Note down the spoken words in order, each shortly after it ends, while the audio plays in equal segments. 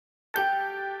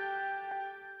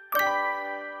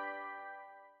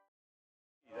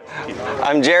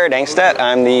I'm Jarrod Angstadt.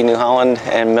 I'm the New Holland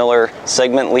and Miller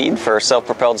segment lead for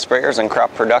self-propelled sprayers and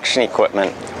crop production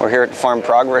equipment. We're here at the Farm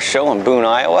Progress Show in Boone,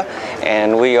 Iowa,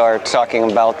 and we are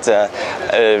talking about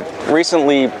a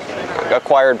recently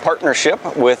acquired partnership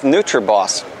with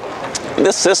NutraBoss.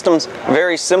 This system's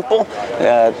very simple.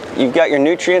 You've got your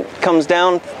nutrient comes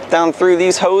down through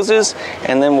these hoses,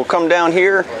 and then we'll come down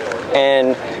here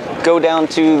and go down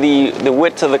to the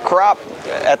width of the crop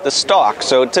at the stalk.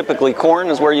 So typically corn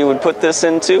is where you would put this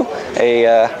into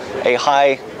a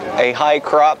high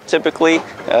crop, typically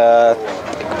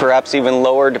perhaps even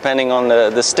lower depending on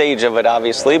the stage of it,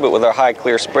 obviously. But with our high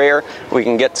clear sprayer, we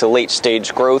can get to late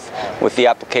stage growth with the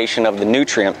application of the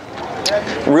nutrient.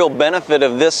 Real benefit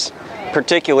of this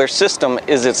particular system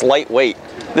is it's lightweight.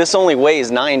 This only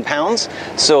weighs 9 pounds,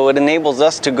 so it enables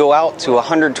us to go out to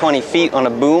 120 feet on a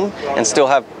boom and still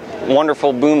have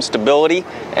wonderful boom stability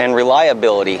and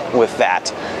reliability with that.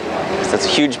 So that's a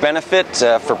huge benefit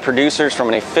for producers from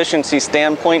an efficiency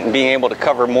standpoint and being able to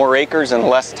cover more acres in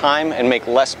less time and make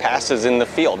less passes in the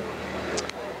field.